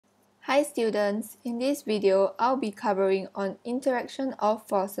Hi students, in this video I'll be covering on interaction of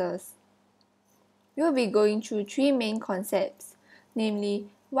forces. We'll be going through three main concepts, namely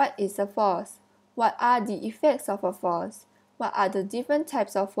what is a force, what are the effects of a force, what are the different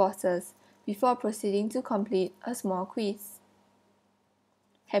types of forces, before proceeding to complete a small quiz.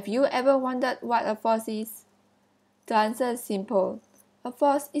 Have you ever wondered what a force is? The answer is simple. A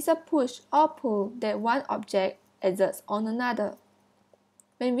force is a push or pull that one object exerts on another.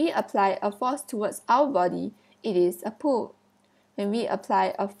 When we apply a force towards our body, it is a pull. When we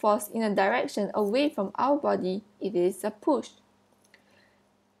apply a force in a direction away from our body, it is a push.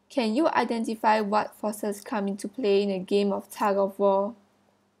 Can you identify what forces come into play in a game of tug of war?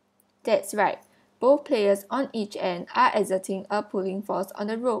 That's right, both players on each end are exerting a pulling force on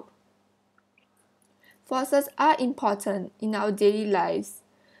the rope. Forces are important in our daily lives.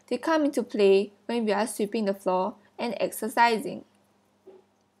 They come into play when we are sweeping the floor and exercising.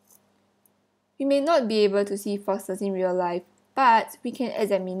 We may not be able to see forces in real life, but we can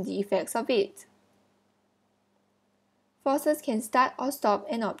examine the effects of it. Forces can start or stop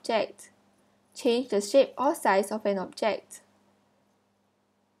an object, change the shape or size of an object.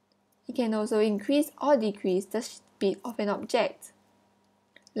 It can also increase or decrease the speed of an object.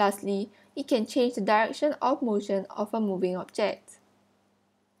 Lastly, it can change the direction of motion of a moving object.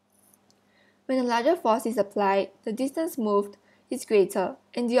 When a larger force is applied, the distance moved is greater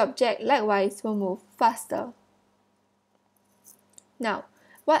and the object likewise will move faster. Now,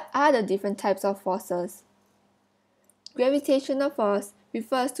 what are the different types of forces? Gravitational force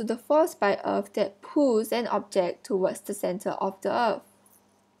refers to the force by Earth that pulls an object towards the center of the Earth.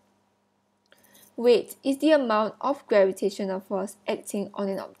 Weight is the amount of gravitational force acting on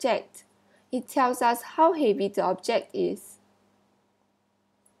an object. It tells us how heavy the object is.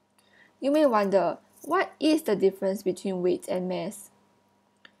 You may wonder, what is the difference between weight and mass?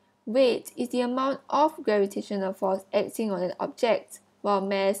 Weight is the amount of gravitational force acting on an object, while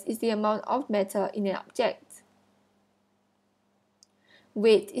mass is the amount of matter in an object.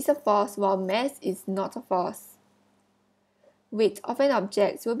 Weight is a force while mass is not a force. Weight of an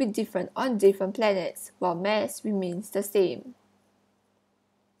object will be different on different planets, while mass remains the same.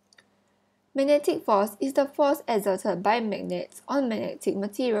 Magnetic force is the force exerted by magnets on magnetic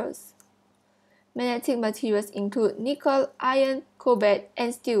materials. Magnetic materials include nickel, iron, cobalt,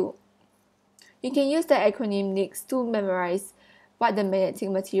 and steel. You can use the acronym NICS to memorize what the magnetic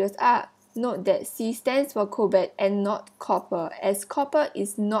materials are. Note that C stands for cobalt and not copper, as copper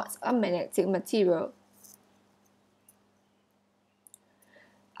is not a magnetic material.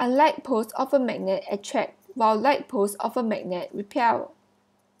 Unlike poles of a magnet attract, while like poles of a magnet repel.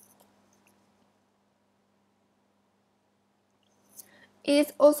 It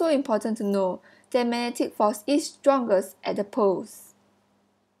is also important to know that magnetic force is strongest at the poles.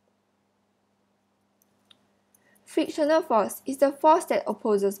 Frictional force is the force that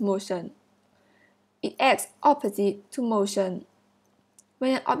opposes motion. It acts opposite to motion.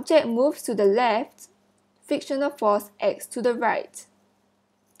 When an object moves to the left, frictional force acts to the right.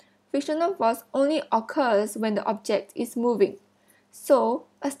 Frictional force only occurs when the object is moving. So,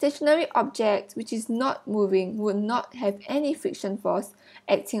 a stationary object which is not moving would not have any friction force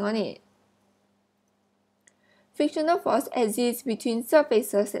acting on it. Frictional force exists between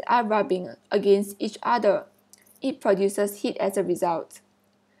surfaces that are rubbing against each other. It produces heat as a result.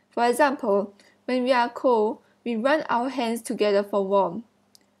 For example, when we are cold, we run our hands together for warmth.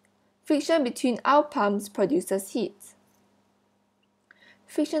 Friction between our palms produces heat.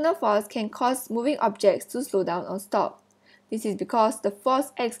 Frictional force can cause moving objects to slow down or stop. This is because the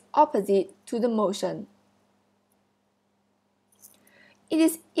force acts opposite to the motion. It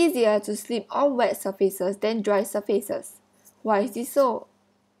is easier to slip on wet surfaces than dry surfaces. Why is this so?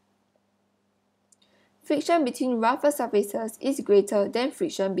 Friction between rougher surfaces is greater than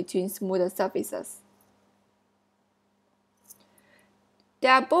friction between smoother surfaces.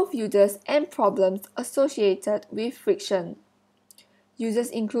 There are both uses and problems associated with friction. Uses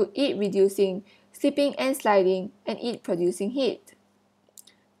include it reducing slipping and sliding, and it producing heat.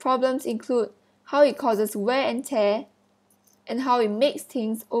 Problems include how it causes wear and tear, and how it makes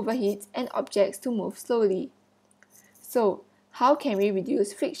things overheat and objects to move slowly. So, how can we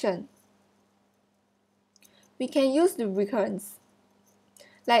reduce friction? We can use lubricants,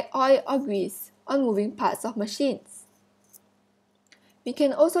 like oil or grease, on moving parts of machines. We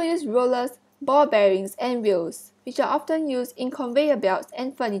can also use rollers, ball bearings, and wheels, which are often used in conveyor belts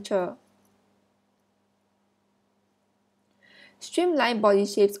and furniture. Streamlined body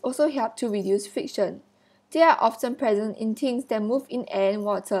shapes also help to reduce friction. They are often present in things that move in air and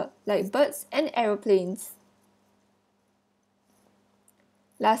water, like birds and aeroplanes.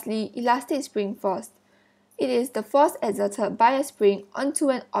 Lastly, elastic spring force. It is the force exerted by a spring onto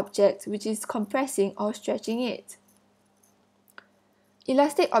an object which is compressing or stretching it.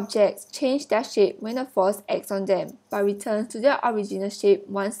 Elastic objects change their shape when a force acts on them, but return to their original shape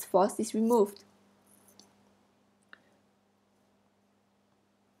once force is removed.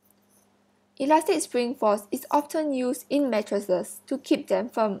 Elastic spring force is often used in mattresses to keep them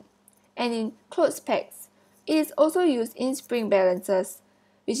firm, and in clothes pegs. It is also used in spring balancers,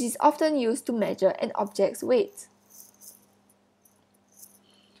 which is often used to measure an object's weight.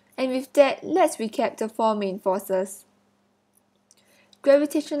 And with that, let's recap the four main forces.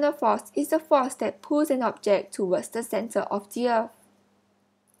 Gravitational force is the force that pulls an object towards the center of the Earth.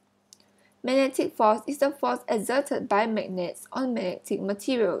 Magnetic force is the force exerted by magnets on magnetic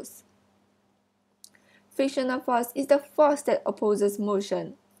materials. Frictional force is the force that opposes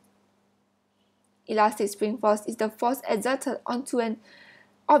motion. Elastic spring force is the force exerted onto an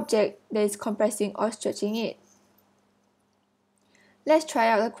object that is compressing or stretching it. Let's try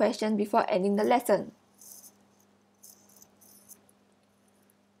out a question before ending the lesson.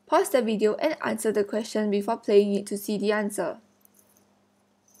 Pause the video and answer the question before playing it to see the answer.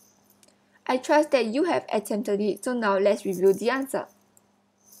 I trust that you have attempted it, so now let's review the answer.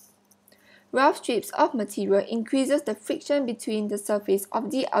 Rough strips of material increases the friction between the surface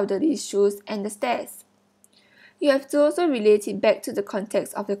of the elderly's shoes and the stairs. You have to also relate it back to the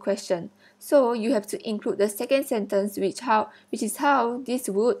context of the question, so you have to include the second sentence which is how this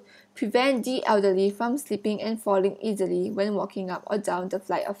would prevent the elderly from slipping and falling easily when walking up or down the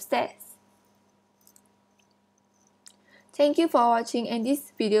flight of stairs. Thank you for watching, and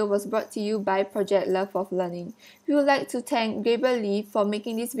this video was brought to you by Project Love of Learning. We would like to thank Gabriel Lee for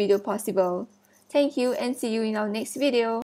making this video possible. Thank you and see you in our next video.